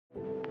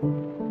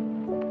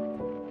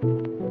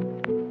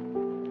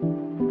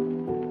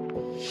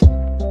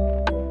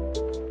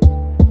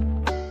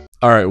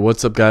All right,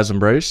 what's up, guys? I'm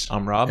Bryce.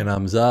 I'm Rob. And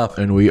I'm Zuff.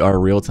 And we are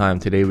Real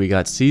Time. Today we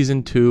got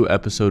Season 2,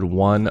 Episode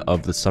 1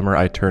 of The Summer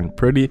I Turned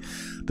Pretty.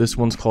 This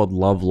one's called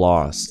Love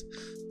Lost.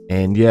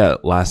 And yeah,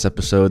 last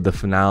episode, the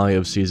finale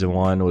of Season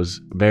 1 was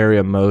very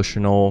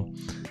emotional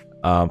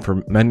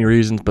for many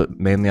reasons, but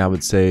mainly I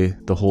would say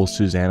the whole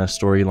Susanna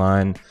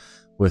storyline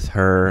with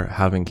her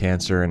having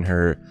cancer and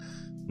her,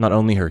 not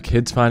only her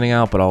kids finding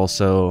out, but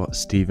also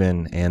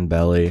Steven and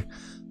Belly.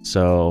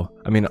 So,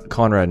 I mean,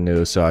 Conrad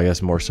knew, so I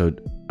guess more so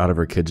out of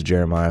her kids,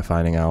 Jeremiah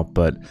finding out.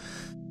 But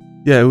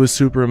yeah, it was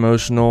super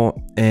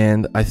emotional.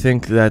 And I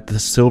think that the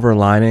silver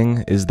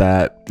lining is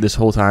that this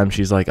whole time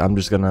she's like, I'm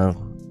just going to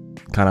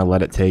kind of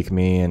let it take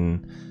me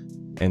and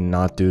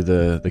not do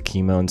the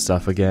chemo and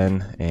stuff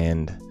again.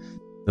 And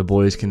the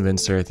boys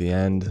convinced her at the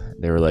end.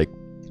 They were like,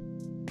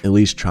 at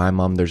least try,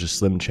 Mom. There's a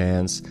slim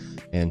chance.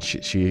 And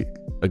she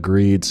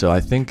agreed. So I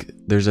think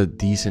there's a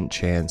decent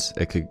chance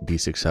it could be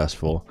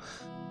successful.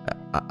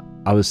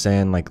 I was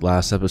saying like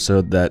last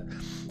episode that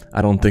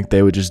I don't think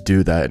they would just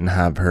do that and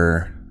have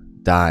her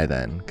die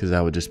then, because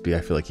that would just be, I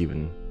feel like,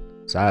 even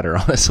sadder,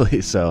 honestly.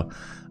 So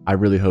I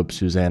really hope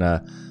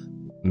Susanna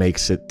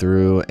makes it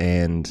through,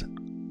 and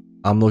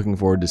I'm looking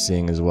forward to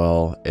seeing as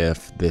well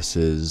if this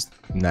is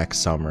next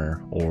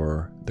summer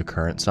or the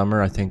current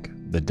summer. I think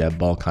the dead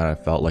ball kind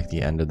of felt like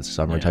the end of the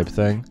summer type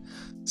thing.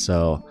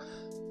 So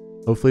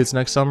hopefully it's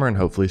next summer, and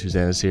hopefully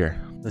Susanna's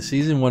here. The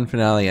season 1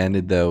 finale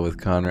ended though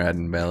with Conrad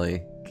and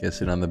Belly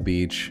kissing on the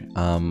beach.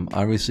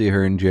 Obviously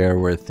her and Jer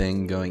were a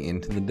thing going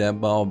into the dead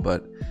ball,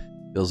 but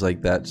feels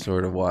like that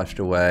sort of washed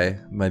away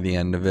by the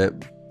end of it.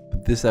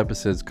 But this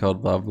episode's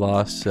called Love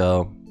Lost,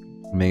 so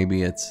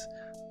maybe it's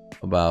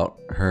about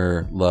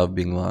her love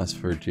being lost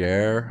for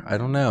Jer. I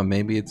don't know.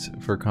 Maybe it's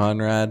for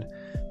Conrad,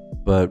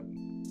 but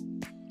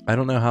I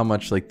don't know how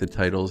much like the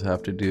titles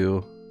have to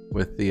do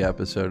with the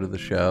episode of the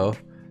show.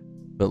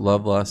 But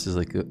Love Lost is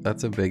like,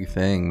 that's a big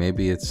thing.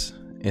 Maybe it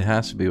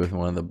has to be with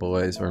one of the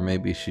boys, or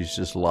maybe she's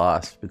just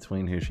lost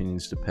between who she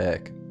needs to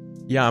pick.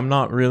 Yeah, I'm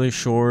not really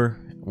sure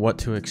what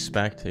to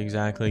expect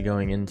exactly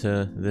going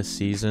into this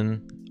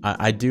season.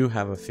 I do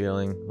have a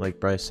feeling, like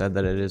Bryce said,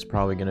 that it is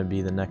probably going to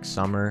be the next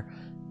summer,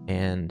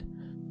 and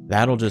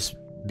that'll just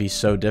be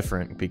so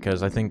different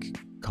because I think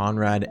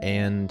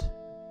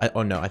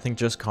I think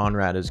just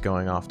Conrad is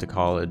going off to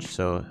college,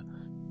 so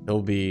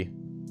he'll be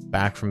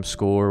back from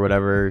school or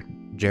whatever.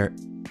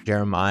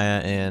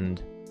 Jeremiah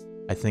and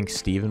I think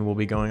Steven will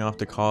be going off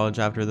to college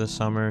after this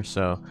summer,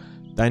 so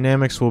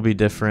dynamics will be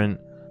different.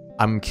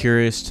 I'm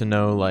curious to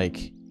know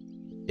like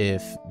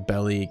if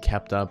Belly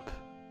kept up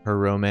her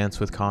romance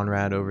with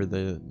Conrad over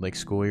the like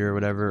school year or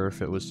whatever, or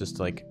if it was just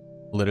like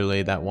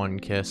literally that one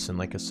kiss and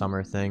like a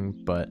summer thing.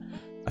 But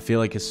I feel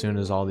like as soon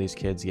as all these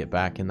kids get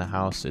back in the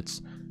house,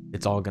 it's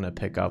all gonna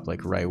pick up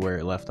like right where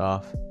it left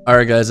off. All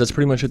right, guys, that's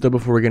pretty much it though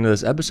before we get into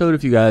this episode.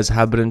 If you guys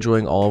have been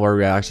enjoying all of our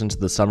reactions to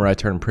The Summer I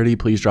Turned Pretty,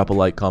 please drop a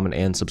like, comment,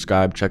 and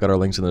subscribe. Check out our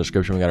links in the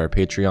description. We got our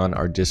Patreon,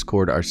 our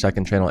Discord, our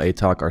second channel,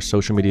 A-Talk, our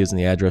social medias, and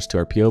the address to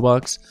our P.O.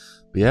 Box.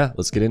 But yeah,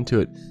 let's get into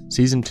it.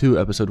 Season 2,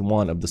 Episode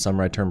 1 of The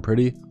Summer I Turned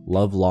Pretty,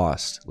 Love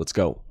Lost. Let's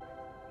go.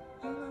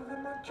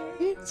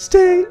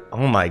 Stay.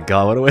 Oh my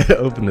god, what a way to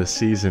open the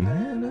season.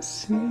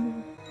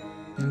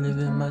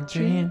 Living my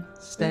dream,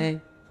 stay.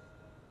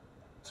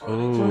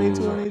 Oh, 20,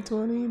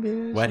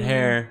 bitch. wet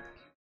hair.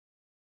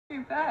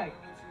 You're back.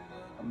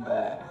 I'm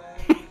back.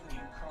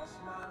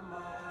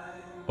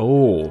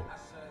 Oh.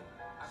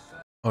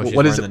 Oh, she's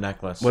What is wearing it? the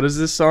necklace. What does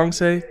this song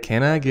say?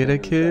 Can I get a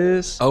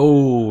kiss?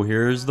 Oh,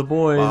 here's the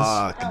boys.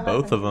 Fuck.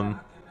 Both of them.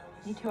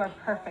 You two are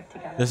perfect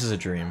together. This is a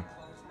dream.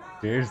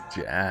 Here's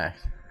Jack.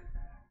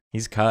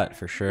 He's cut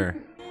for sure.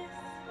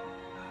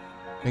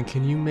 And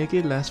can you make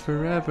it last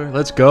forever?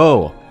 Let's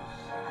go.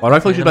 Why do I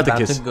feel like she's about to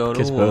kiss go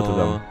to both of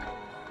them?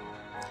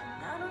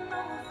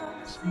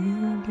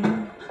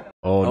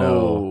 Oh no.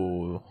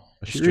 Oh,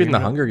 She's reading the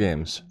Hunger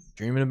Games.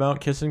 Dreaming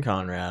about kissing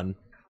Conrad.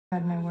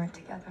 Had my word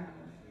together,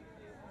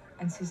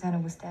 and Susanna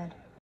was dead.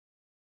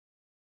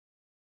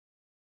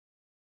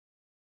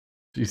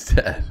 She's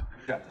dead.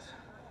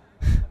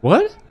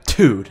 What?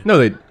 Dude, No,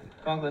 they...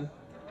 Conklin.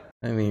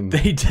 I mean,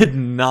 they did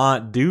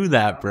not do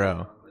that,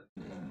 bro.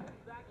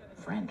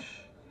 French.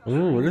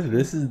 ooh, what if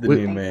this is the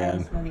Wait. new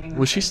man?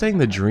 Was she saying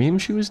the dream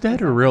she was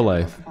dead or real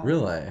life?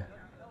 Really?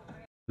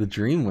 The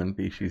dream wouldn't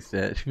be she's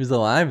dead. She was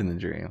alive in the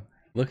dream,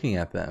 looking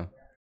at them.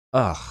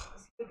 Ugh.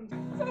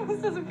 This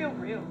doesn't feel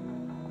real.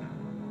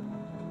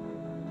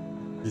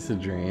 Just a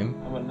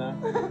dream. I wouldn't know.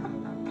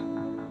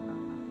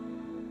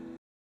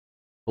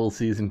 Full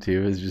season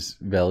 2 is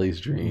just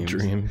Belly's dreams.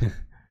 Dream.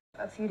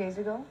 A few days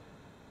ago,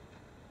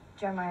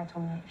 Jeremiah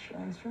told me she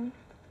feelings for me.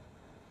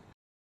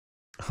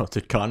 Oh,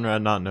 did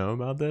Conrad not know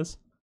about this?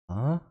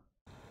 Huh?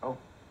 Oh.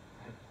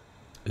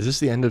 Is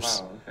this the end of...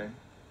 Okay.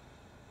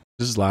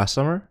 This is last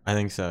summer? I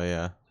think so,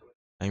 yeah.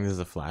 I think this is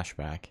a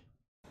flashback.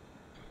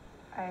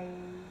 I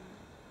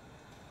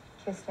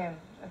kissed him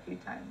a few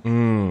times.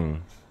 Mmm.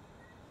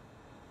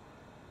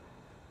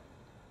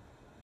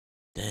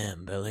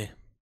 Damn, Billy.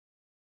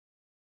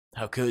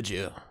 How could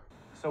you?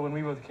 So when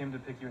we both came to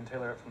pick you and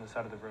Taylor up from the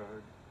side of the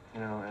road, You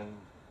know, and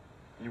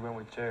you went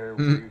with Jared,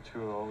 where you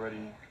two are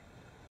already.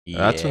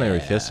 That's when they were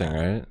Yeah. kissing,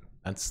 right?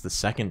 That's the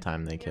second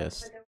time they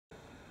kissed.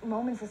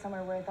 Moments this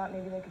summer where I thought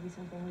maybe there could be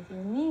something with you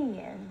and me,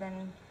 and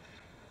then,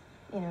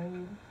 you know,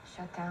 you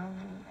shut down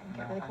and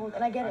get really cold.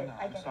 And I get it.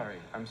 I get it. Sorry.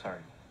 I'm sorry.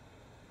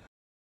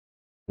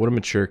 What a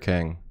mature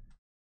king.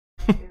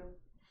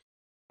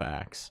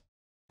 Facts.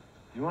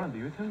 You want to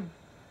be with him?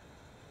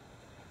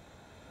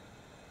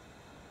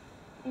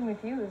 Being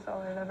with you is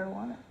all I've ever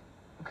wanted.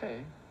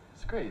 Okay,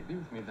 it's great. Be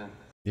with me then.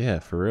 Yeah,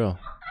 for real.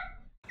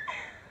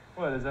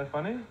 What, is that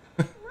funny?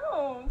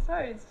 No, I'm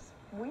sorry. It's just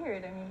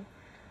weird. I mean,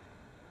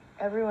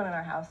 everyone in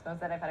our house knows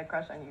that I've had a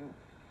crush on you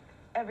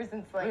ever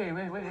since, like...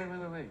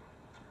 Wait.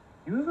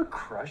 You have a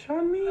crush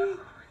on me?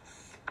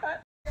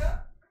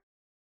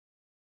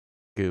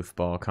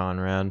 Goofball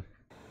Conrad.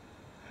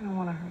 I don't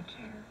want to hurt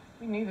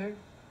you. Me neither.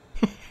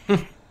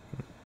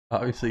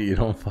 Obviously, you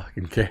don't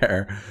fucking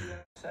care.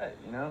 Set,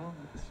 you know?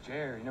 It's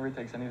Jared. He never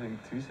takes anything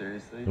too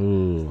seriously.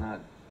 Ooh. It's not...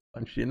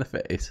 Punch you in the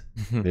face.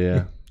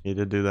 Yeah. He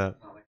did do that.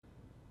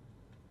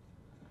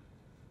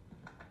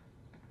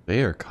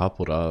 They are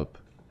coupled up.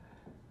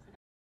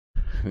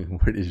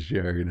 What is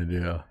Jared gonna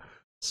do?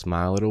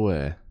 Smile it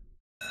away.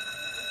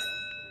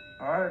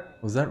 Alright.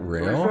 Was that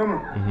real?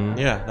 Mm-hmm.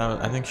 Yeah,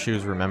 I think she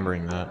was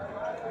remembering that.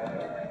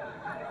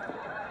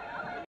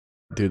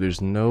 Dude,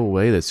 there's no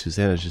way that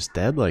Susanna's just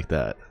dead like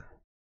that.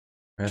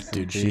 Rest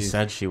in Dude, she peace.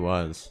 said she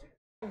was.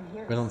 I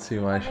don't see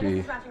why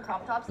she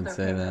would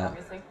say that.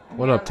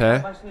 What up,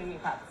 Tay?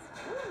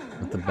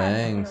 With the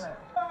bangs.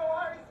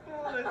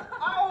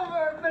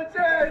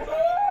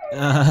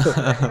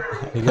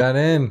 He got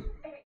in.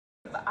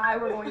 If I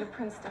were going to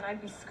Princeton, I'd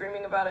be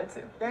screaming about it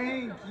too.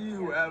 Thank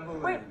you,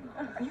 Evelyn. Wait,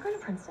 are you going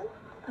to Princeton?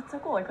 That's so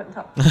cool, I couldn't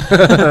tell. Oh,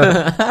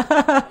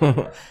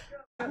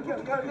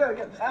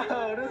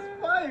 that's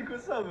Mike.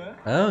 What's up, man?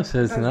 Oh,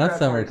 so it's not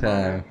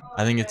summertime.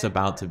 I think it's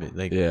about to be.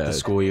 Like, Yeah. the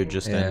school year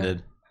just Yeah.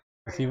 ended.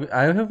 See,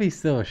 I hope he's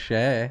still with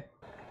Shay.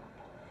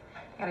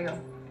 Gotta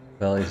go.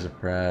 Belly's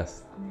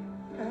depressed.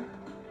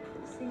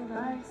 See you,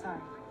 bye. Sorry.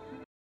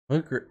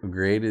 What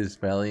grade is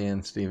Belly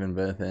and Steven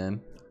both in?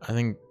 I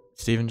think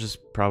Steven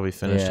just probably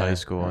finished Yeah, high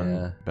school, and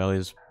yeah.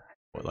 Belly's,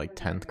 what, like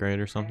 10th grade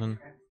or something?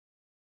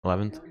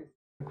 11th?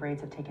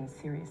 Grades have taken a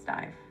serious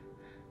dive.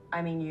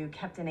 I mean, you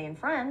kept an A in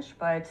French,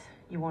 but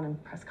you won't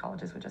impress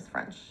colleges with just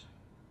French.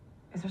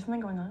 Is there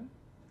something going on?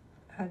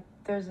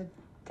 There's a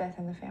death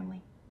in the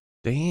family.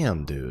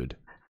 Damn, dude.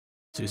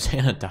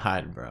 Susanna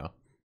died, bro.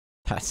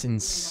 That's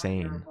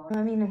insane.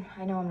 I mean,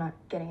 I know I'm not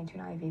getting into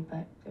an Ivy,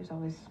 but there's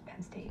always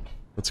Penn State.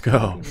 Let's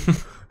go.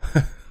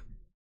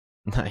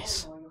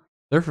 Nice.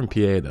 They're from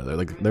PA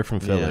though. They're from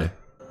Philly. Yeah.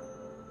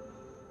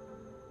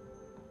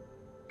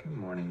 Good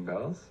morning,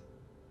 Bells.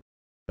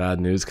 Bad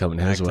news coming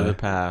Back his to way. the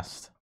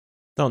past.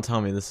 Don't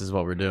tell me this is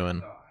what we're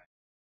doing.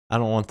 I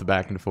don't want the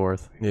back and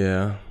forth.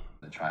 Yeah.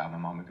 The trial my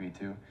mom agreed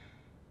to.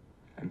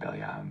 And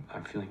Belly, I'm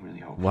feeling really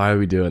hopeful. Why are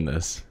we doing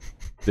this?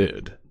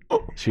 Dude.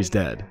 She's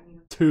dead.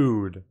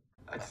 Dude.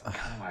 That's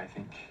kind of why I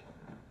think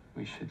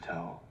we should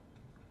tell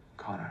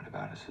Conrad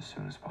about us as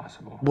soon as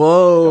possible. I don't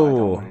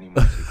Whoa. want any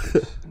more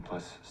secrets. And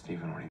plus,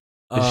 Stephen already.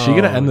 Is she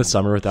gonna end the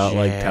summer without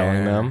like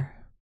telling them?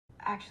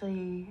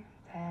 Actually,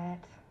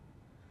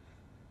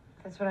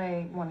 that's what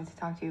I wanted to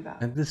talk to you about.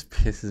 That just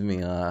pisses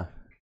me off.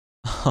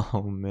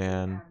 Oh,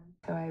 man.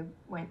 So I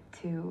went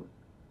to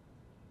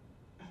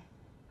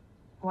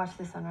watch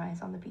the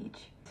sunrise on the beach.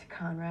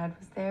 Conrad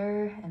was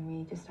there, and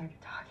we just started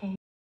talking.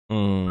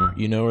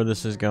 You know where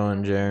this is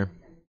going, Jer.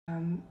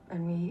 And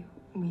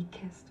we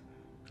kissed.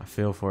 I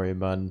feel for you,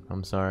 bud.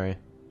 I'm sorry.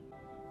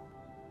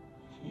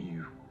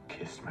 You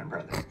kissed my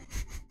brother.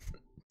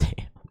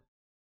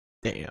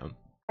 Damn.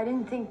 I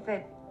didn't think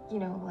that, you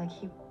know, like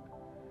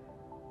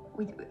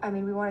we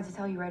wanted to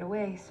tell you right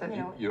away, so, you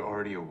know. You're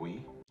already a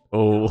we?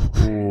 Oh.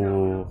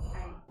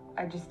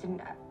 I just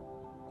didn't,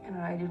 you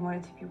know, I didn't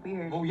want it to be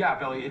weird. Oh, yeah,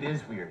 Belly, it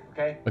is weird,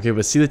 okay? Okay,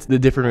 but see the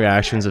different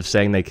reactions of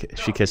saying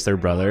she kissed their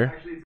brother.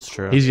 It's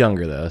true. He's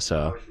younger though,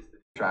 so.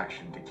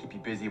 Distraction to keep you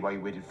busy while you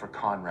waited for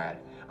Conrad.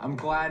 I'm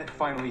glad it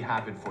finally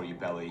happened for you,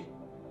 Belly.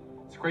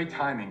 It's great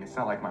timing. It's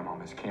not like my mom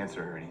has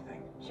cancer or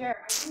anything. Sure.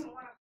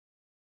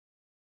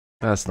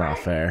 That's not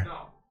fair.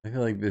 I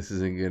feel like this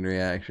is a good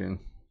reaction.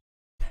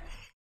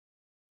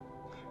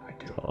 I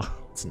do. Oh.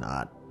 It's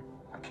not.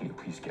 Now, can you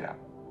please get out?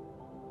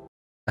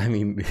 I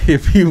mean,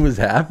 if he was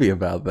happy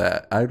about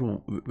that,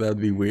 that'd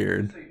be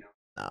weird.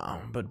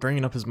 No, but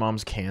bringing up his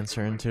mom's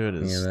cancer into it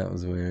is... Yeah, that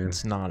was weird.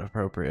 It's not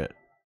appropriate.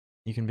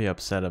 You can be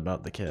upset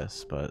about the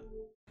kiss, but...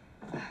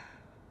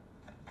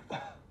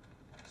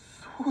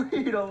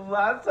 Sweet, a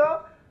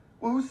laptop?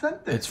 Who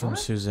sent this? It's from What?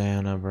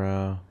 Susanna,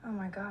 bro. Oh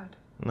my god.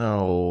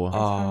 No.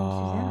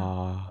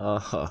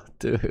 Oh,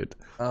 Dude.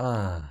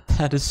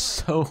 that is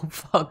so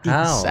fucking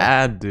How?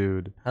 sad,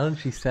 dude. How did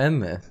she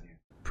send this?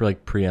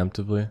 Like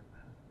preemptively.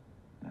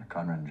 Yeah,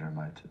 Conrad and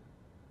Jeremiah too.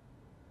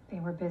 They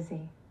were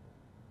busy.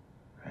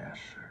 Yeah,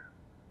 sure.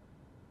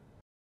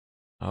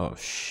 Oh,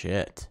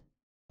 shit.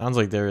 Sounds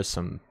like there is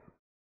some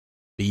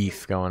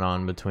beef going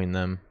on between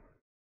them.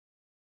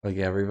 Like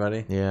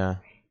everybody? Yeah.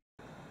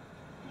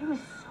 He was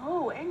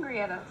so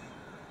angry at us.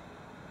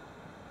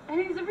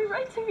 And he has every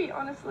right to be,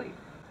 honestly.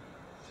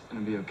 It's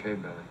gonna be okay,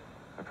 Belly.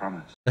 I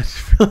promise. I just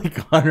feel like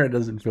Conrad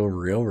doesn't feel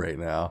real right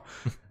now.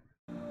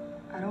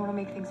 I don't want to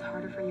make things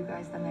harder for you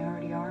guys than they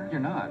already are. You're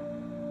not.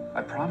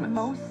 I The promise.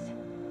 most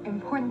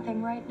important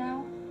thing right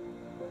now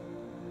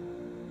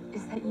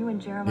is that you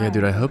and Jeremiah... Yeah,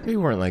 dude, I hope they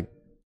weren't like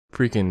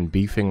freaking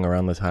beefing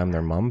around the time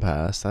their mom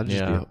passed. That'd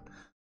just be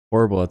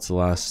horrible. It's the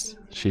last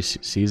she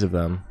sees of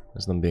them,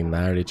 is them being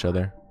mad at each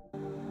other.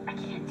 I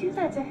can't do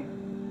that to him.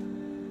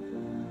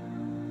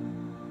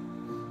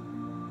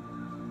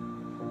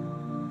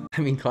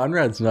 I mean,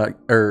 Conrad's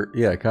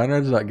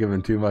not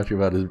giving too much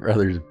about his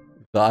brother's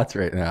thoughts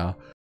right now.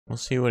 We'll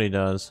see what he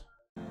does.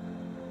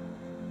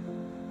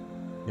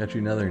 Got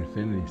you another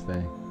Infinity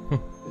thing.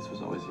 This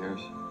was always yours.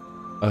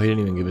 Oh, he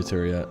didn't even give it to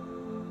her yet.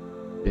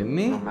 Didn't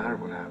he? No matter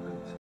what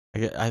happens.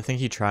 I think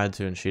he tried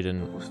to and she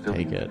didn't We'll still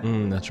take be it.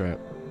 That's right.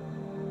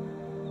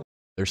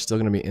 They're still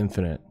gonna be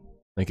infinite.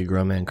 Make a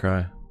grown man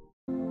cry.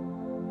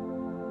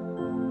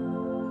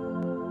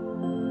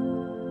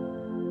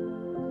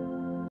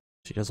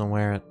 She doesn't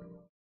wear it.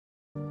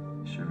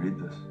 You should read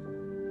this.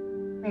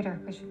 Later,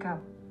 we should go.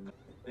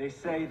 They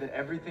say that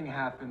everything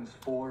happens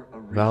for a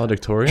reason.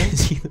 Valedictorian?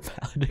 Is he the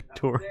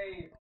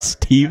valedictorian?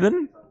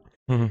 Steven?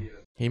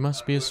 He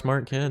must be a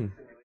smart kid.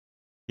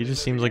 He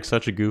just seems like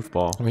such a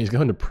goofball. I mean, he's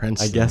going to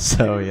Princeton. I guess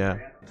so, yeah.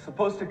 It's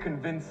supposed to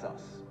convince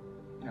us,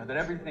 that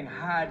everything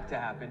had to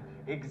happen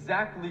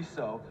exactly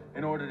so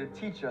in order to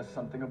teach us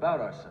something about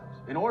ourselves,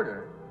 in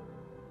order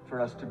for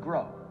us to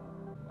grow.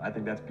 I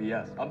think that's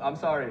BS. I'm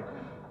sorry,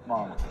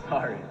 Mom.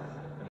 Sorry.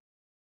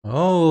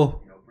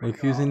 Oh, look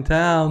who's in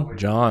town.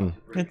 John.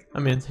 I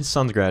mean, his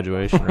son's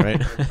graduation,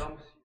 right?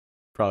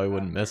 Probably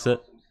wouldn't miss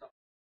it.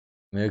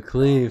 Mayor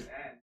Cleve.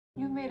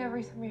 You made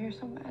every summer here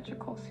so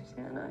magical,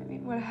 Susanna. I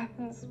mean, what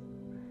happens,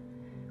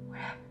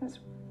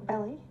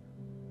 Belly?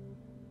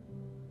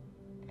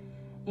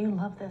 You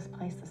love this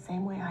place the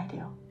same way I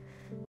do.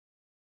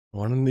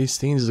 One of these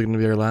scenes is going to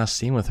be our last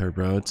scene with her,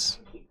 bro. It's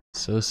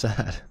so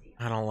sad.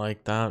 I don't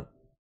like that.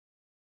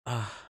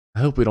 I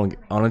hope we don't...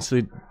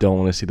 Honestly, don't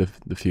want to see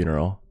the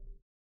funeral.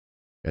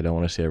 I don't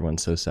want to see everyone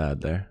so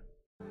sad there.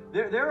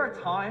 There are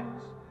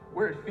times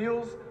where it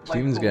feels like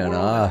Steven's the getting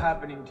world off. is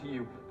happening to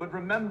you, but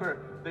remember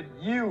that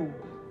you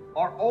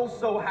are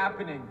also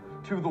happening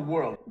to the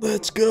world.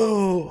 Let's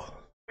go.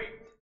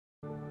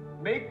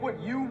 Make what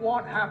you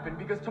want happen,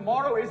 because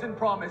tomorrow isn't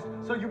promised,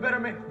 so you better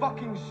make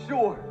fucking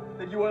sure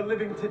that you are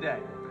living today.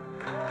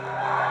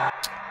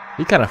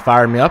 He kind of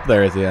fired me up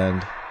there at the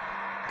end.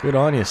 Good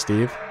on you,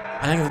 Steve.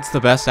 I think that's the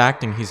best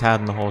acting he's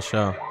had in the whole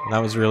show. That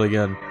was really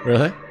good.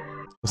 Really?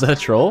 Was that a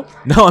troll?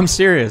 No, I'm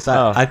serious.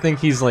 Oh. I think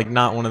he's like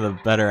not one of the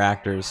better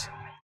actors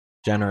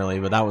generally,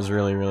 but that was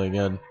really, really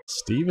good.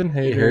 Steven He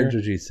Hader. heard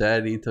what you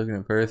said. He took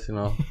it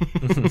personal.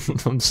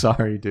 I'm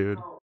sorry, dude.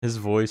 His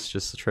voice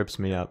just trips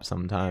me up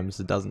sometimes.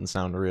 It doesn't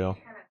sound real.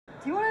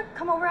 Do you want to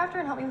come over after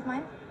and help me with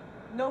mine?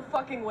 No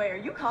fucking way. Are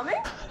you coming?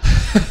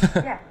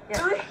 Yeah.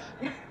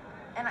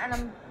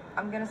 And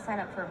I'm gonna sign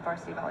up for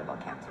varsity volleyball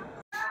camp too.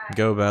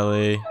 Go,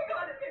 Belly.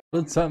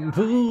 Put some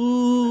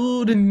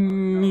food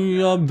in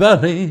your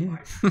belly.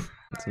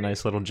 That's a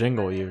nice little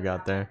jingle you've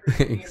got there.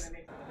 Thanks.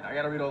 I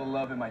gotta read all the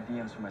love in my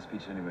DMs for my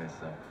speech anyway,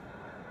 so.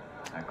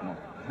 Alright, come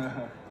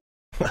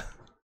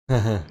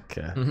on.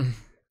 Okay.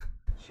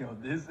 Yo,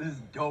 this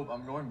is dope.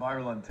 I'm going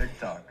viral on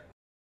TikTok.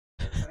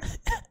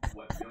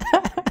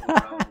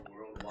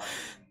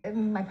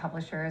 My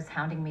publisher is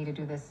hounding me to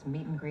do this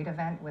meet and greet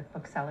event with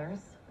booksellers.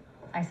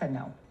 I said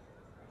no,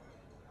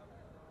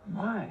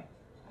 Why?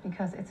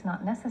 because it's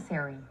not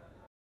necessary.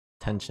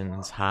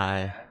 Tension's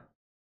high.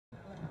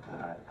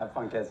 Alright, have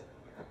fun, kids.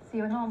 See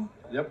you at home.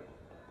 Yep.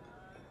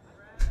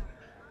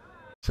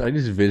 So I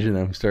just vision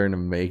them starting to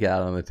make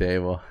out on the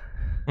table.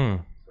 Hmm.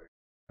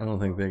 I don't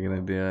think they're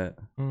gonna do it.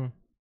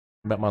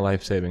 Bet my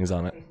life savings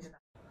on it.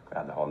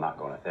 Glad the whole not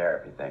going to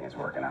therapy thing is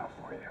working out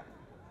for you.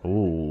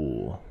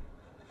 Ooh.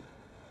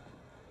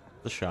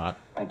 The shot.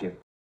 Thank you.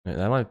 Yeah,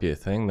 that might be a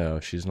thing, though.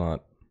 If she's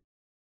not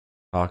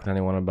talking to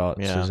anyone about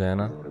Yeah.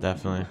 Susanna.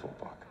 Definitely. Beautiful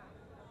book.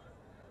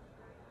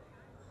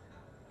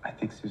 I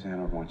think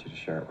Susanna would want you to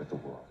share it with the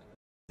world.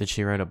 Did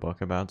she write a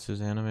book about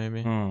Susanna,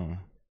 maybe? Hmm.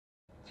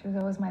 She was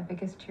always my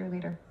biggest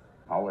cheerleader.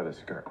 I'll wear the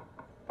skirt,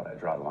 but I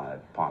draw the line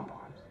at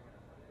pom-poms.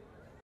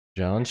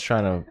 John's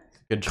trying to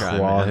Good try,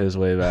 claw man. his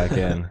way back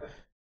in.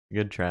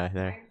 Good try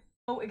there.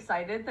 So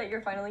excited that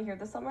you're finally here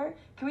this summer.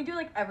 Can we do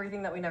like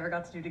everything that we never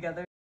got to do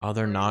together? Oh,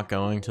 they're not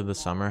going to the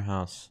summer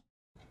house.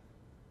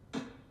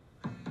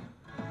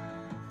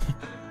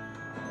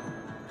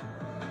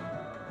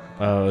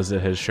 Oh, is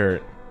it his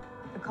shirt?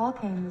 The call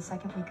came the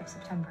second week of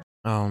September.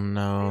 Oh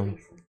no.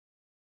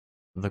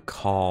 The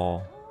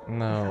call. It felt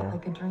No.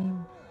 like a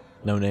dream.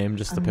 No name,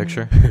 just the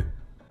picture.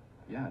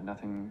 Yeah,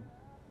 nothing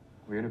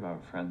weird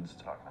about friends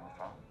talking on the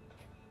phone.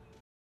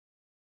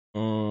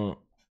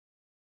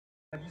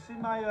 Have you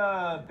seen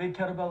my big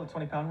kettlebell, the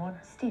 20-pound one?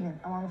 Steven,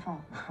 I'm on the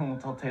phone. We'll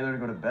tell Taylor to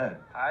go to bed.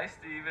 Hi,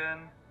 Steven.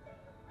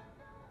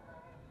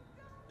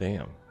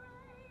 Damn.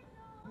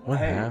 What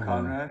Hey, happened?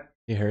 Conrad.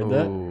 You heard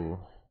that? Ooh.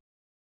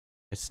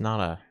 It's not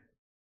a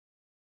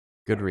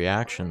good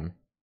reaction.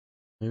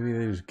 Maybe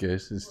they just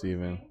ghosted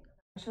Steven.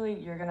 Actually,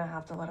 you're gonna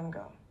have to let him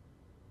go.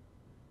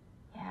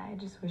 Yeah, I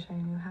just wish I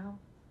knew how.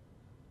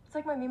 It's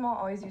like my Mima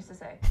always used to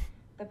say,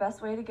 the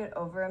best way to get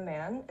over a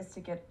man is to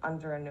get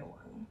under a new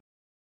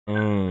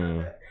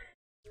one.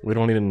 We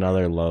don't need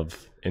another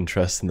love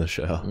interest in the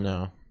show.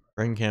 No.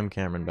 Bring Cam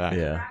Cameron back.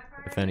 Yeah.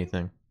 If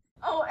anything.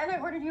 Oh, and I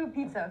ordered you a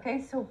pizza,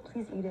 okay? So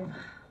please eat it.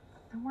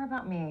 Don't worry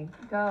about me.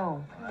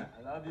 Go.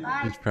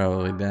 He's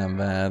probably damn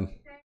bad.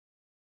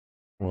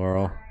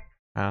 Laurel.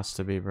 Has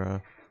to be, bro.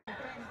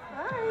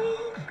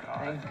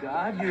 Thank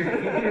God you're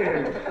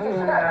here.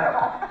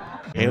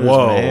 Taylor's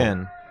Whoa.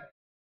 man.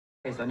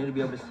 Okay, so I need to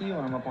be able to see you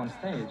when I'm up on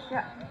stage.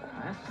 Yeah.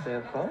 I have to stay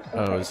up close.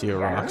 Oh, is he a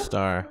rock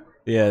star?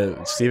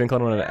 Yeah, Steven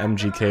called him an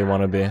MGK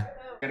wannabe.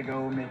 Gotta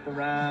go make the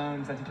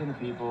rounds, entertain the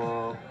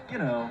people, you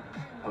know,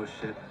 host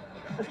shit.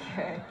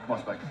 Okay. Come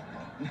on, Spike.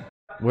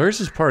 Where's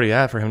his party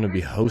at for him to be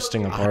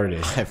hosting a party?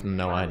 I have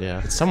no idea.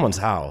 It's someone's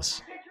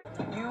house.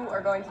 You are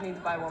going to need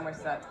to buy one more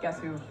set. Guess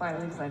who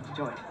finally decided to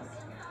join us?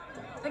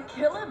 The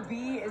Killer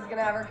Bee is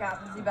gonna have her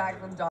captaincy back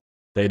from John.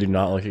 They do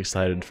not look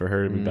excited for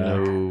her to be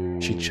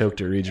back. She choked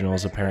at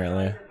regionals,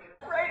 apparently.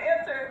 Right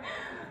answer.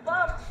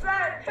 Bump,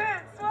 set,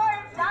 hit,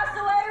 swipe. That's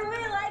the way we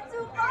like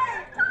to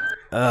fight.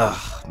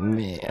 Ugh,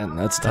 man,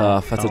 that's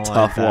tough. That's a Don't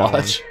tough like that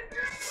watch.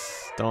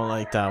 Don't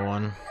like that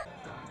one.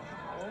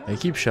 They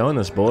keep showing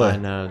this boy. I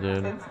know,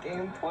 dude. It's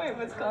game point,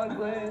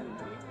 Wisconsin.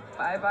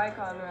 Bye-bye,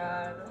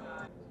 Conrad.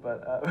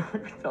 But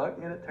we're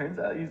talking, and it turns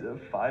out he's a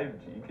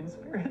 5G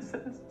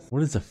conspiracist.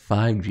 What is a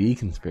 5G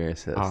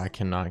conspiracist? Oh, I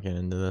cannot get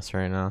into this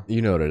right now.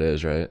 You know what it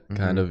is, right? Mhm.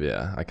 Kind of,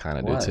 yeah. I kind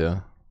of do What? too.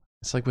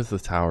 It's like with the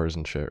towers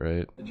and shit,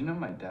 right? Did you know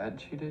my dad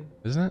cheated?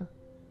 Isn't it?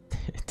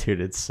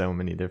 Dude, it's so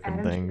many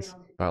different things.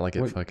 About like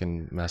it What?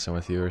 fucking messing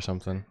with you or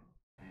something?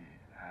 He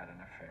had an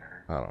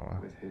affair I don't know.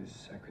 with his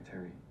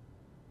secretary,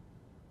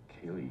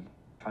 Kaylee.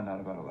 Found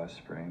out about it last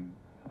spring.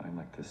 On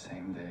like the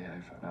same day I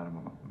found out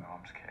about my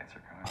mom's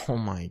cancer coming. Oh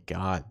my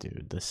god,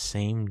 dude. The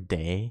same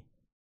day?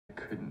 I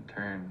couldn't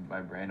turn my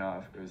brain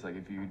off. It was like,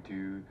 if you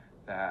do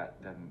that,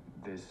 then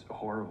this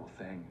horrible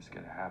thing is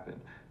gonna happen.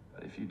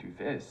 But if you do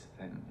this,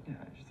 then, you know,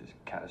 just this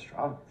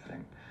catastrophic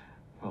thing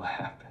will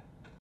happen.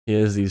 He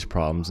has these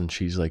problems, and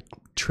she's like,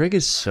 Trig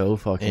is so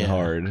fucking Yeah.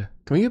 hard.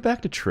 Can we get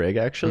back to Trig,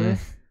 actually?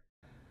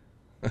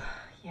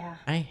 Yeah.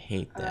 I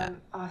hate that.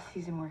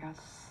 Off-season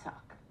workouts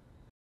suck.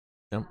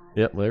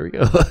 Yep, there we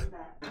go.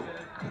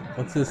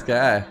 What's this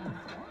guy?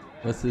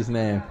 What's his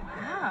name?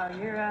 Wow,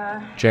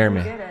 you're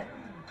Jeremy. good at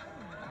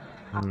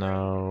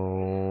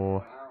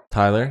No.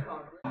 Tyler?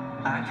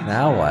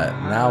 Now what?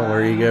 Now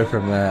where do you go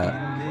from that?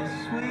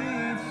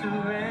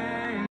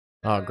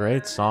 Oh,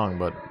 great song,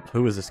 but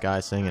who is this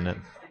guy singing it?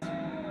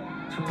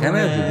 Kind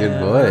of has a good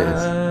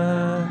voice.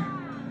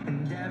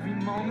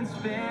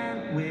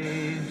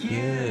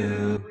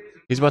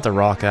 He's about to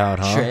rock out,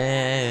 huh?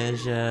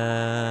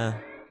 Treasure.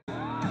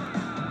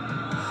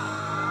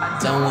 I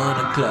don't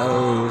wanna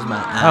close my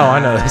eyes. Oh, I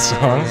know this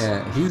song.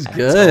 Yeah, he's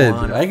good.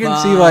 I can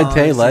see why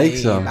Tay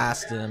likes him. I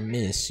still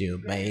miss you,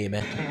 baby.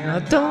 I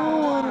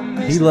don't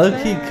wanna He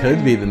low-key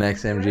could be the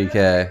next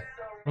MGK.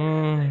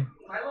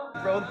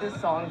 wrote this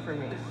song for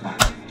me.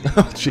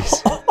 Oh,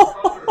 jeez.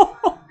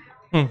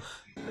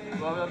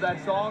 Well, that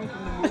song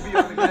from the movie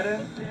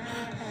Armageddon.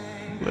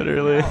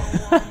 Literally.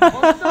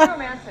 Well, it's so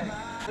romantic.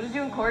 What did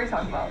you and Corey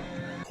talk about?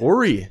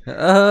 Corey.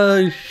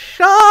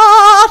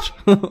 Shot!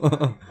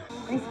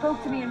 He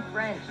spoke to me in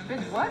French.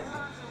 Bitch, what?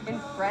 In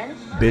French?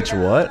 Bitch, That's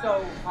what?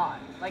 So hot.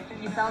 Like,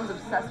 he sounds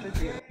obsessed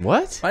with you.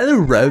 What? Why they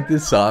wrote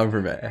this song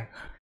for me? I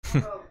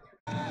mean,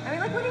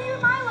 like, look at you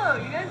and Milo.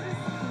 You guys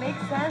just make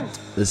sense.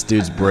 This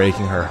dude's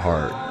breaking her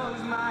heart.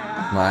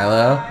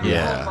 Milo?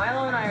 Yeah.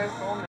 Milo and I are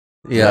soulmates.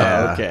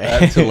 Yeah, okay.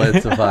 That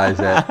solidifies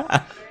it.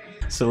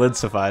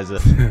 Solidifies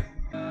it.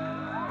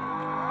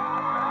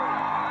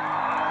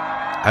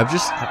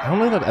 I don't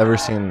know if I've ever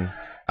seen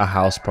a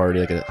house party,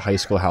 like a high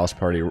school house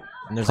party, And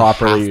there's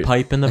properly. a half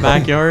pipe in the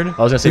backyard.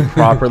 I was gonna say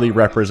properly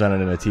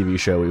represented in a TV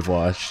show we've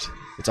watched.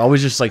 It's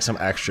always just like some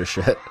extra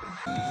shit.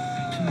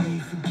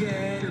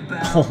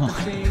 Oh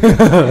my.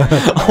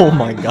 Oh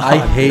my god. I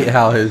hate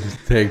how his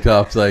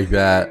TikTok's like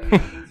that.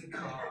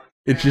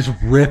 It's just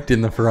ripped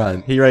in the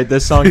front. He write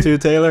this song too,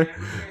 Taylor?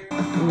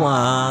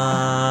 What?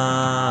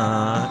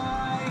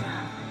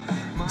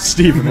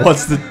 Steven,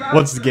 what's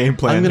the game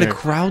plan? I'm gonna here?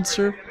 crowd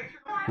surf.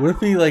 What if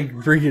he like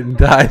freaking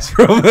dies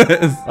from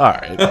this? All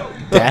right,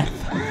 Death?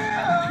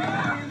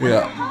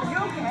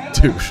 Yeah.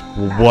 dude.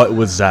 What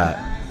was that?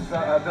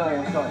 Billy,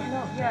 I'm sorry.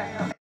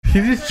 He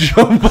just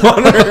jumped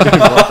on her.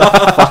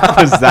 What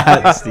was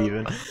that,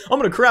 Steven? I'm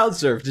gonna crowd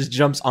surf. Just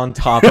jumps on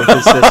top of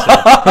his sister.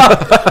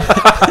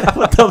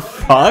 What the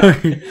fuck?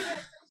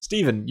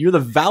 Steven, you're the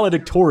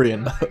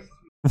valedictorian.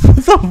 What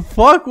the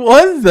fuck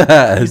was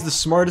that? He's the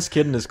smartest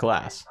kid in his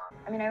class.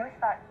 I mean, I always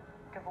thought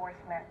divorce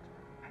meant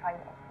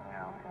fighting, you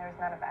know, and there was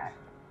none of that.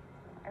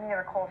 I mean, they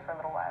were cold for a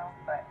little while,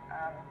 but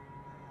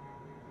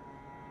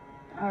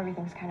now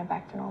everything's kind of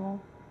back to normal.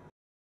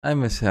 I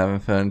miss having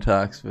phone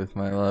talks with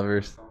my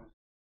lovers.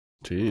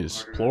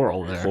 Jeez,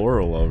 plural there.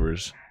 Plural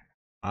lovers.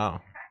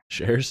 Wow.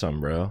 Share some,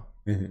 bro.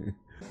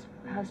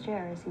 How's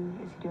Jer? Is he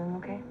doing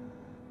okay?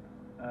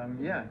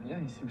 Yeah,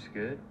 he seems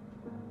good.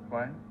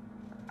 Why?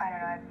 I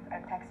don't know.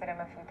 I've texted him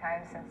a few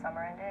times since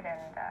summer ended,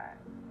 and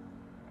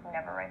he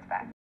never writes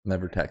back.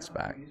 Never text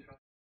back.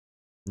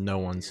 No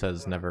one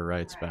says never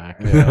writes back.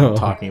 Yeah.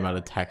 Talking about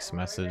a text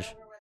message.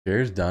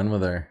 Jer's done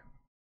with her.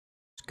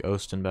 It's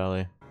ghosting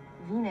Belly.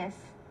 Venus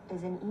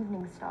is an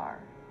evening star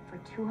for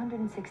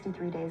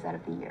 263 days out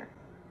of the year.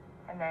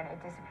 And then it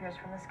disappears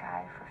from the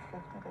sky for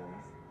 50 days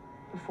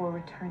before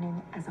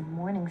returning as a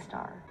morning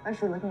star. I'm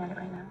actually looking at it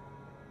right now.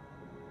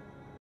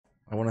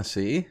 I want to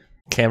see.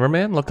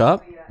 Cameraman, look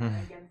up.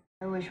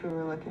 I wish we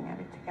were looking at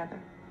it together.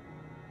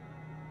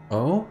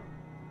 Oh?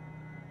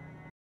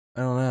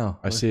 I don't know.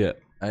 I see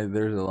it.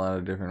 There's a lot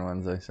of different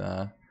ones I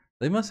saw.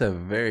 They must have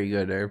very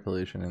good air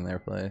pollution in their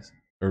place.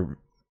 Or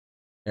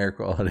Air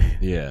quality.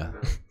 yeah.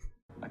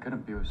 I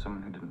couldn't be with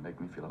someone who didn't make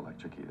me feel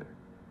electric either.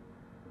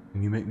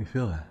 You make me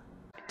feel that.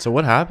 So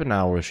what happened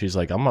now where she's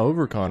like, I'm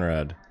over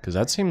Conrad? Because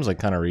that seems like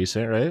kind of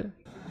recent, right?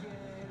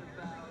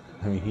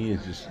 I mean, he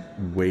is just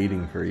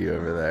waiting for you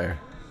over there.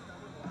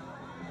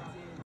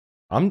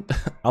 I'm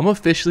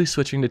officially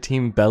switching to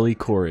Team Belly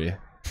Corey.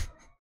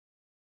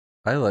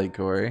 I like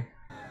Corey.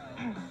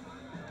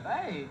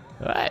 Hey.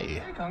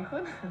 Hey. Hey,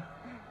 Conklin.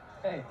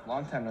 Hey,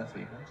 long time no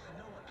see.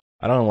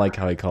 I don't like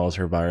how he calls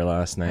her by her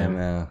last I name.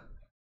 know.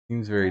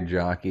 Seems very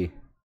jockey.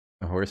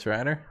 A horse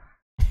rider?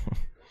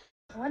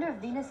 I wonder if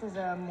Venus is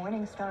a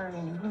morning star or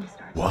an evening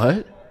star.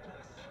 What?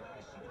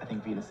 I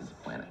think Venus is a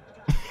planet.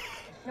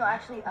 No,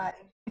 actually,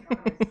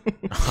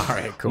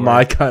 Alright, Corey.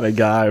 My kind of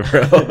guy,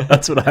 bro.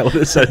 That's what I would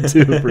have said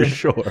too, for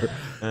sure.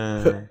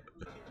 Come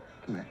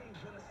here.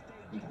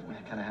 We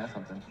kind of have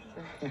something.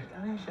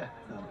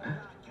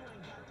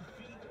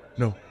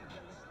 No.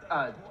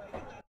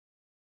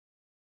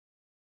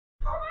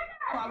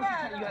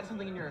 You had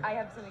something in your... I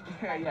have something to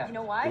say. Yeah. You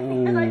know why?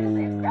 Because I just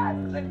say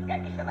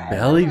stress.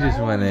 Belly just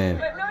went in.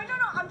 But no,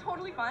 I'm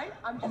totally fine.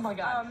 I'm just, Oh my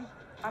God.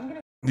 I'm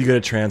gonna... You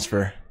gotta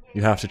transfer.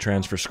 You have to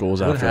transfer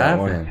schools What after that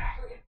one. happened?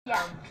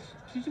 Yeah.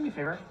 Could you do me a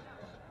favor?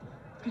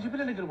 Could you put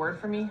in a good word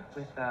for me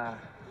with,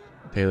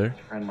 Taylor?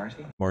 your friend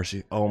Marcy?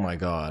 Marcy? Oh my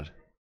god.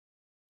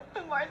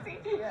 Marcy?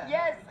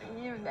 Yes,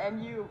 you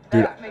and you.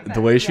 Dude, That makes the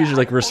sense. way she's Yeah,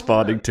 like I'm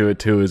responding to it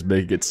too is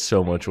making it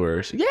so much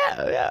worse.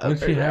 Yeah.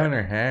 What's she have in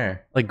her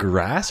hair? Like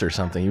grass or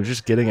something. You were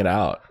just getting it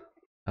out.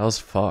 That was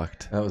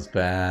fucked. That was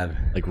bad.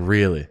 Like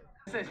really.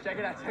 Sis, check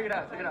it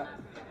out.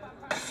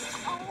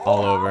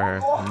 All over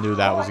her. Knew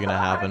that was gonna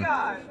happen.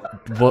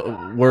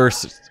 What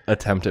worst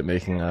attempt at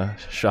making a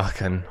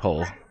shotgun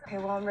hole? Okay,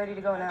 well, I'm ready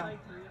to go now.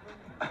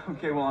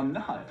 Okay, well, I'm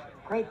not.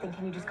 Great, then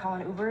can you just call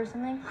an Uber or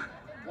something?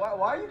 Why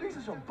are you being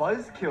such a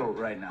buzzkill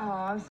right Oh, now?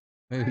 I'm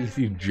Maybe if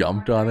you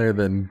jumped on her,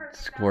 then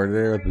squirted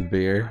her with the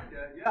beer.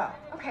 Yeah.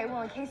 Okay,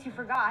 well, in case you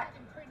forgot,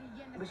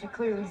 which it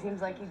clearly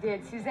seems like you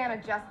did, Susanna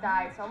just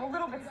died, so I'm a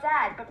little bit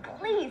sad, but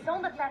please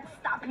don't let that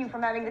stop you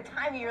from having the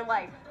time of your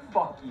life.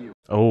 Fuck you.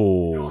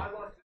 Oh.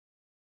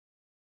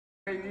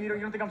 Hey, you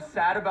don't think I'm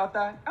sad about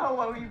that? Oh,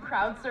 well, you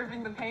crowd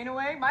surfing the pain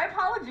away? My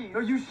apologies. No,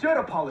 you should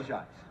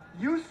apologize.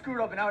 You screwed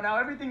up, and now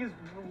everything is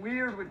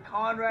weird with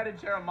Conrad and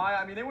Jeremiah.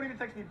 I mean, they won't even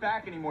text me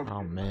back anymore.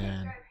 Oh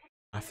man.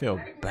 I feel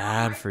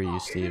bad for you,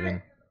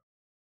 Steven.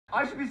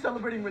 I should be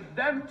celebrating with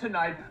them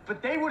tonight,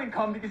 but they wouldn't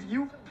come because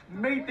you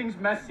made things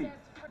messy.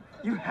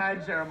 You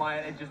had Jeremiah,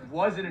 and it just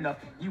wasn't enough.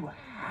 You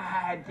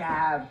had to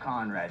have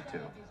Conrad, too.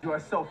 You are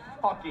so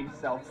fucking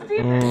selfish.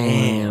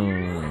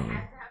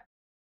 Damn.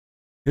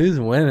 Who's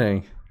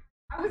winning?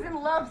 I was in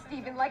love,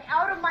 Steven, like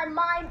out of my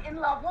mind in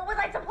love. What was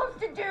I supposed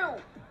to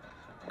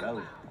do?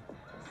 Belly.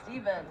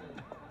 Steven.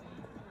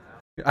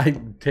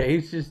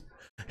 Tate's just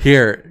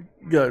here.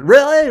 Go,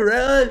 really?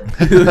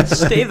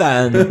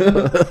 Steven!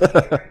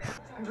 I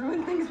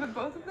ruined things with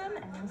both of them,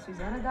 and then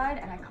Susanna died,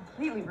 and I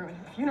completely ruined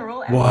her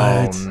funeral. And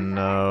What? Oh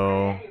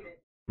no.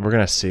 We're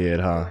gonna see it,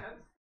 huh?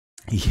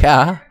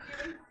 Yeah.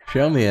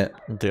 Show me it.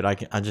 Dude, I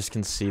just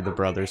can see the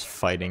brothers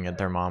fighting at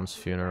their mom's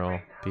funeral.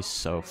 Be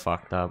so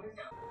fucked up.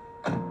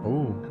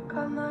 Ooh.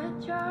 got my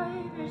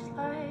driver's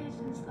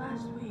license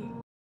last week.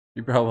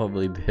 You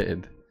probably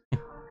did.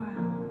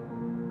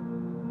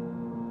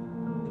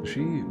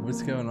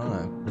 What's going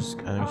on? I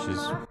think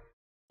she's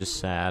just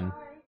sad.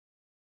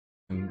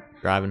 And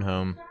driving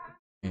home.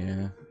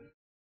 Yeah.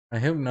 I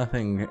hope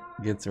nothing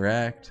gets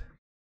wrecked.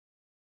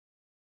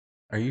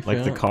 Are you Like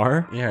the feeling,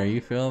 car? Yeah, are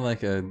you feeling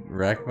like a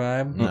wreck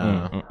vibe?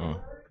 No.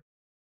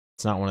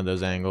 It's not one of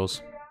those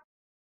angles.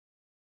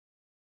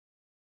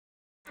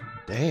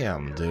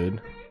 Damn,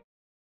 dude.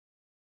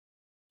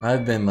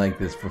 I've been like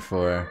this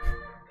before.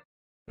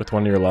 With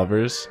one of your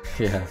lovers?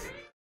 Yeah.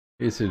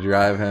 Used to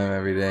drive home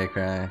every day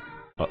crying.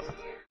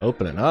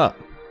 Opening up.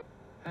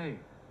 Hey,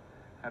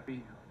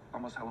 happy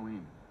almost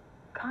Halloween.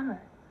 Conrad.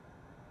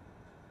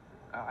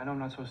 I know I'm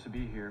not supposed to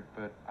be here,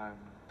 but I'm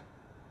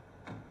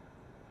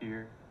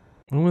here.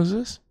 When was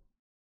this?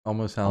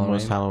 Almost Halloween.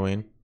 Almost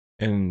Halloween.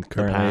 And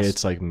currently past.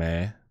 it's like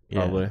May.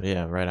 Probably.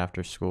 Yeah, right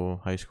after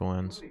school, high school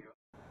ends.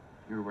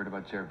 You were worried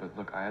about Jared, but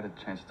look, I had a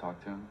chance to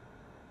talk to him,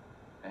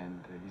 and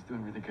he's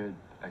doing really good,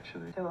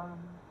 actually. So,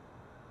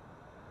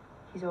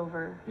 he's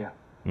over. Yeah.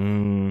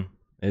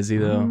 Is he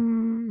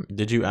though?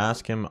 Did you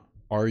ask him,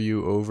 are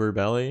you over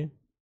Belly?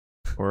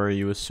 Or are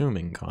you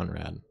assuming,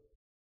 Conrad?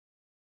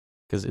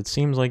 Because it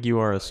seems like you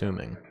are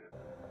assuming.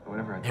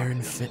 Whenever I talk They're to him,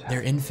 he's they're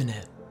happy.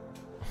 infinite.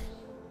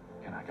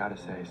 And I gotta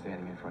say,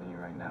 standing in front of you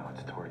right now,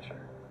 it's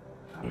torture.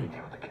 Not being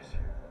able to kiss you.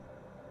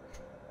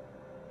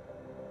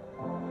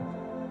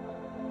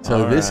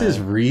 So this is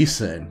Alright.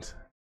 recent.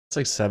 It's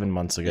like 7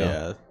 months ago.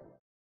 Yeah.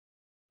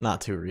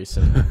 Not too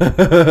recent.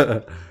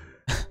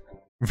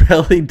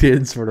 Belly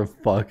did sort of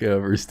fuck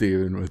over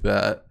Steven with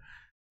that.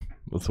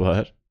 With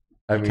what?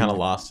 I He kind of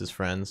lost his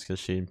friends because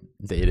she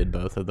dated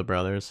both of the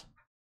brothers.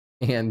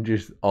 and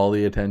just all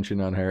the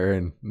attention on her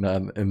and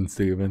not and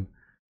Steven.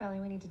 Belly,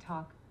 we need to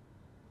talk.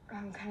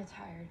 I'm kind of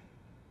tired.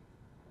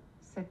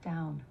 Sit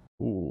down.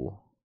 Ooh.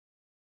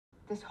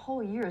 This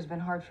whole year has been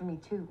hard for me,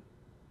 too.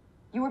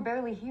 You were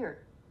barely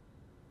here.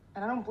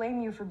 And I don't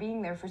blame you for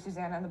being there for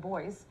Susanna and the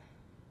boys.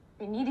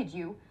 They needed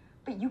you,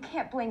 but you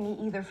can't blame me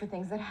either for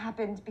things that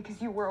happened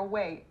because you were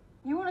away.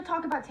 You want to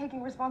talk about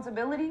taking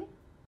responsibility?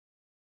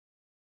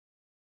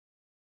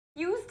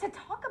 Used to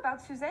talk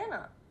about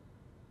Susanna.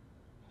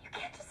 You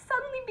can't just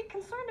suddenly be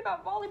concerned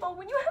about volleyball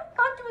when you haven't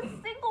gone to a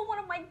single one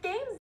of my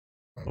games.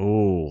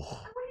 Oh.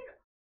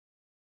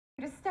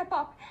 To step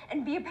up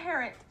and be a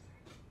parent.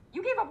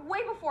 You gave up way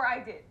before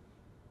I did.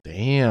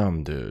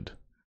 Damn, dude.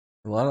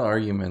 A lot of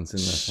arguments in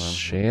this one.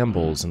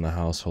 Shambles in the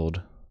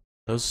household.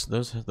 Those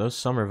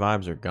summer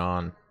vibes are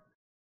gone.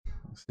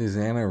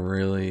 Susanna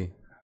really,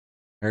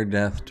 her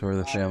death tore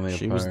the family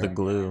She apart. was the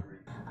glue.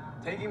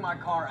 Taking my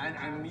car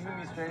and leaving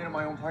me stranded at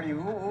my own party.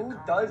 Who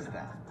does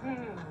that?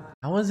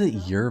 How was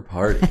it your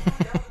party?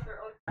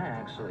 I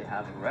actually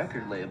have a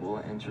record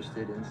label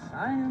interested in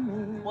signing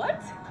me.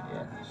 What?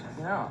 Yeah, check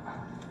it out.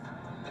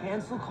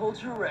 Cancel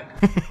Culture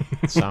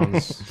Records.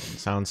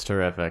 Sounds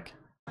terrific.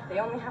 They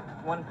only have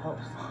one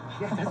post.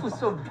 Yeah, that's what's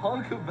so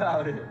punk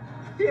about it.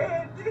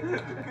 Yeah,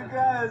 dude.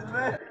 Congrats,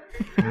 man.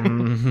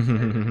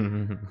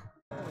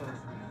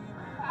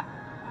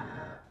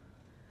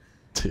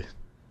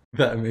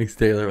 That makes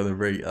Taylor want to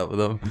break up with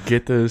him.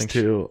 Get those Think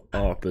two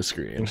off the I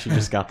screen. think she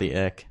just got the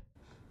ick.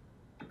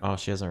 Oh,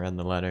 she hasn't read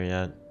the letter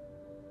yet.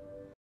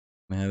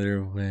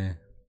 Neither way.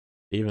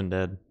 Steven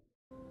did.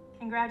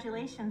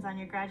 Congratulations on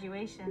your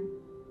graduation.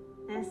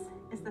 This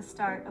is the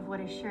start of what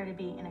is sure to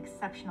be an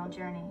exceptional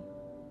journey.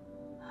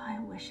 I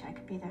wish I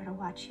could be there to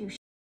watch you.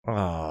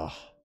 Oh.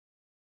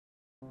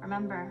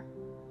 Remember,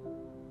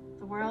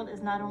 the world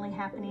is not only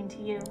happening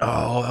to you.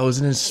 Oh, that was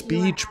in his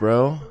speech,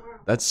 bro.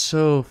 That's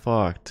so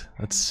fucked.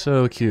 That's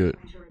so cute.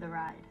 The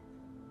ride.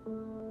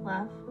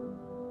 Love,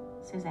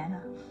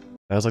 Susanna.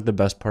 That was like the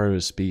best part of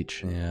his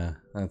speech. Yeah,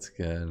 that's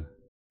good.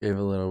 Gave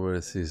a little bit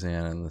of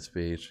Susanna in the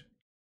speech.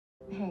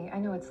 Hey, I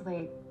know it's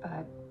late,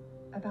 but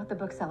about the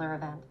bookseller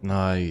event.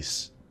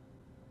 Nice.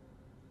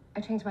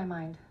 I changed my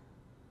mind.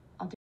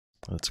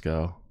 Let's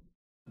go.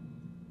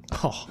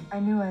 Oh. I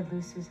knew I'd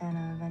lose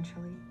Susanna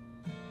eventually.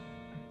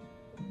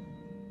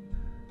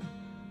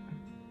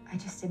 I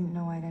just didn't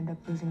know I'd end up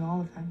losing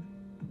all of them.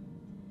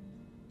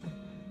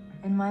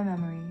 In my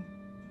memory,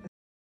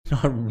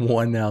 Not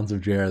 1 ounce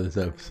of Jared this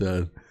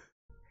episode.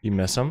 You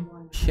miss him?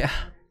 Yeah.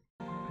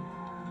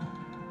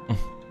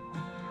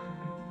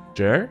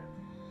 Jer?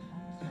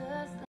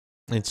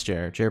 It's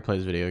Jer. Jer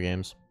plays video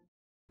games.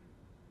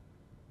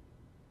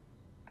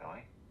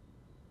 Belly?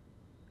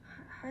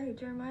 Hi,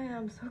 Jeremiah.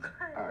 I'm so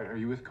glad. Are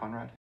you with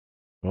Conrad?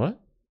 What?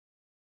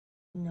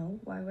 No,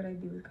 why would I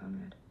be with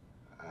Conrad?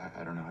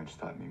 I don't know. I just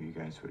thought maybe you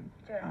guys would.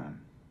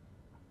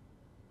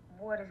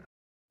 What is...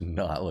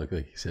 Not look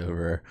like he's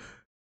over.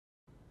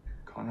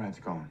 Conrad's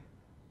gone.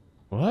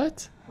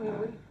 What? wait,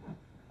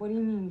 what do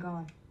you mean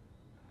gone?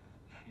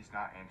 He's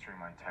not answering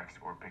my text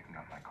or picking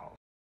up my calls.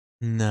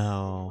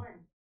 No.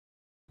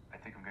 I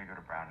think I'm gonna go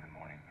to Brown in the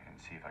morning and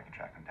see if I can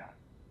track him down.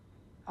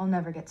 I'll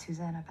never get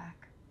Susanna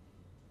back.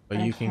 But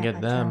And you I can can't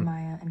get let them.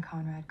 Jeremiah and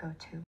Conrad go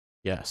too.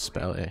 Yes,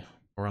 Belly.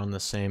 We're on the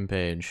same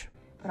page.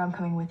 But I'm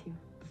coming with you.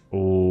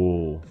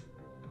 Oh.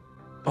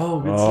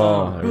 Oh, good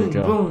Oh, there we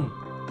go.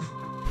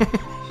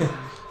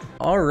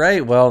 All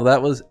right, well, that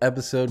was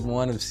episode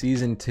 1 of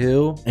season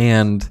 2,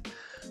 and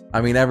I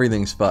mean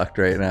everything's fucked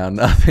right now.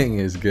 Nothing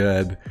is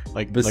good.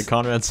 Like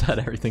Conrad said,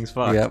 everything's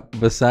fucked. Yep.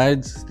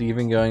 Besides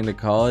Steven going to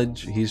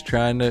college, he's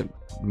trying to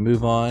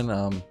move on.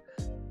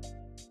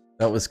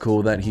 That was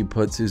cool that he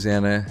put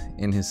Susanna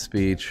in his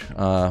speech.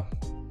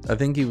 I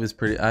think he was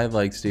pretty. I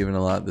liked Steven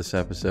a lot this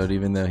episode,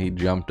 even though he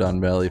jumped on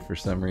Belly for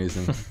some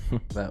reason.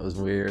 That was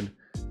weird.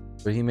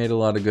 But he made a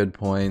lot of good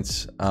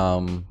points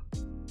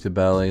to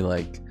Belly,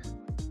 like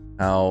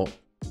how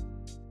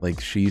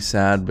she's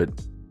sad, but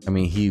I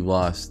mean he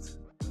lost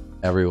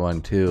everyone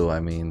too.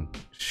 I mean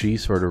she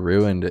sort of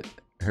ruined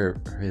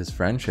his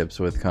friendships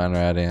with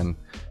Conrad and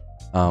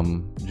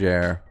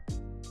Jer.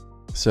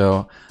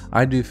 So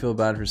I do feel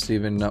bad for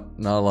Steven. Not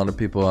a lot of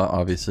people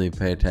obviously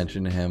pay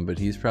attention to him, but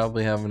he's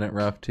probably having it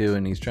rough too,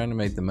 and he's trying to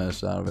make the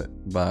most out of it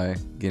by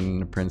getting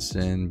to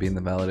Princeton, being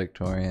the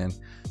valedictorian.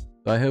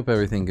 So I hope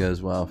everything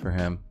goes well for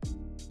him.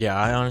 Yeah,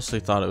 I honestly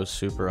thought it was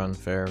super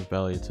unfair of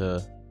Belly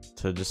to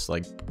just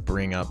like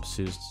bring up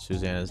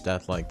Susanna's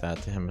death like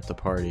that to him at the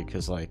party,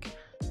 because like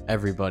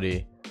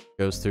everybody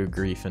goes through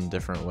grief in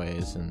different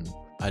ways, and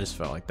I just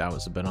felt like that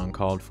was a bit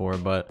uncalled for.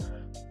 But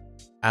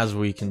as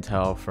we can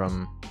tell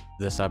from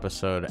this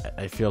episode,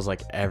 it feels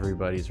like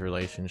everybody's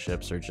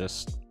relationships are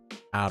just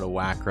out of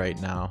whack right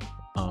now.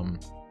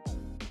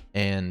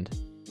 And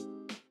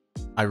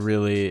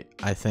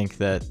I think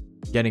that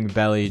getting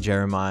Belly,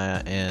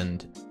 Jeremiah,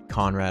 and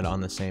Conrad on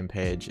the same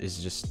page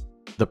is just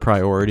the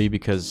priority,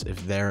 because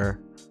if they're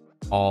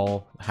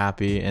all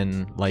happy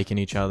and liking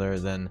each other,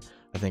 then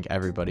I think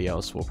everybody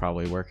else will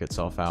probably work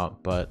itself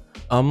out. But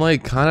I'm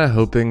like kind of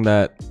hoping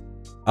that,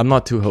 I'm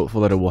not too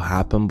hopeful that it will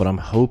happen, but I'm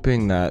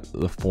hoping that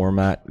the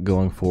format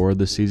going forward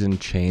this season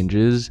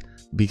changes,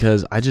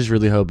 because I just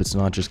really hope it's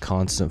not just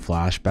constant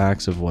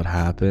flashbacks of what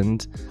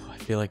happened. I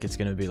feel like it's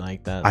gonna be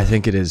like that. I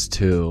think it is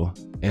too,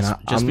 and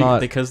I'm not,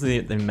 because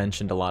they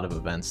mentioned a lot of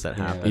events that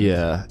happened.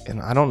 Yeah,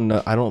 and I don't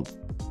know. I don't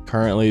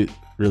currently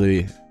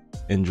really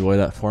enjoy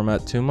that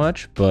format too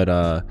much, but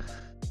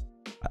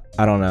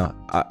I don't know.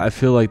 I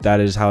feel like that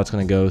is how it's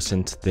going to go,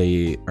 since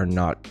they are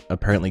not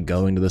apparently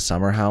going to the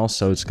summer house.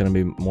 So it's going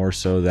to be more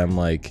so them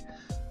like,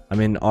 I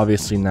mean,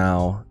 obviously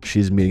now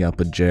she's meeting up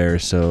with Jer,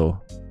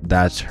 so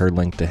that's her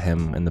link to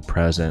him in the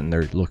present, and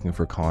they're looking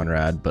for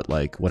Conrad. But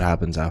like, what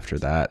happens after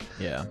that?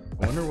 Yeah.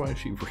 I wonder why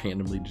she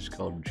randomly just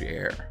called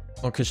Jer.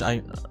 Well, because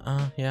I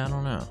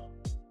don't know.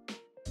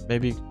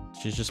 Maybe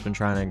she's just been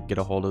trying to get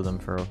a hold of them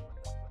for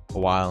a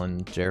while,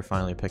 and Jer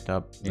finally picked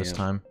up this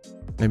time.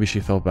 Maybe she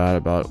felt bad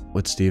about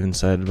what Steven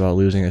said about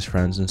losing his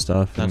friends and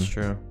stuff. That's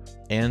true.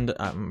 And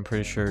I'm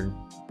pretty sure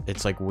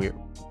it's like weird.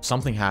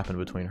 Something happened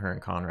between her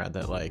and Conrad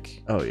that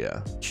like, oh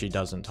yeah, she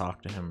doesn't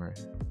talk to him or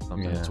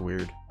something. It's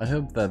weird. I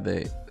hope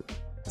that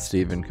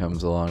Steven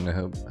comes along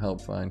to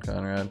help find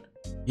Conrad.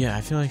 Yeah,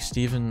 I feel like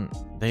Steven,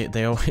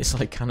 they always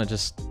like kind of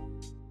just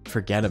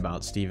forget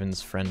about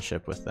Steven's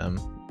friendship with them,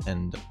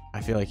 and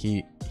I feel like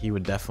he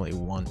would definitely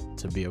want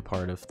to be a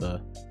part of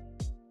the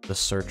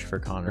search for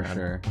Conrad. For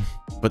sure.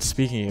 But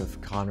speaking of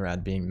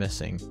Conrad being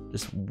missing,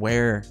 just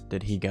where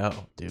did he go,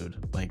 dude?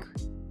 Like,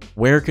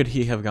 where could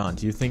he have gone?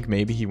 Do you think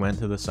maybe he went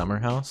to the summer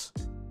house?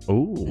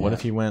 Oh, what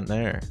if he went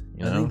there?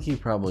 You know? I think he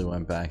probably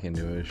went back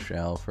into his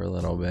shell for a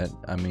little bit.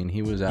 I mean,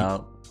 he was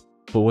out.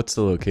 But what's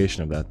the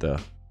location of that though?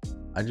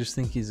 I just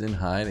think he's in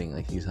hiding.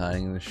 Like, he's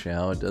hiding in his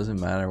shell. It doesn't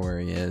matter where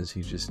he is.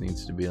 He just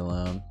needs to be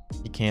alone.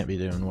 He can't be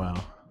doing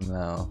well.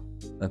 No,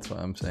 that's what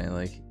I'm saying.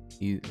 Like,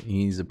 he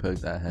needs to poke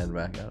that head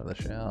back out of the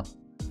shell.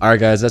 All right,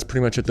 guys, that's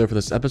pretty much it though for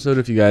this episode.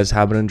 If you guys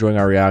have been enjoying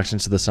our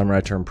reactions to The Summer I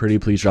Turned Pretty,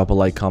 please drop a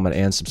like, comment,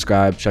 and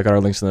subscribe. Check out our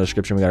links in the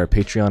description. We got our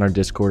Patreon, our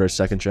Discord, our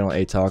second channel,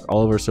 A-Talk,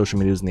 all of our social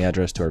medias, and the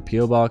address to our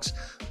P.O. Box.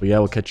 But yeah,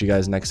 we'll catch you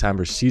guys next time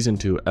for Season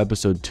 2,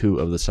 Episode 2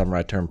 of The Summer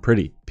I Turned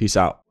Pretty. Peace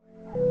out.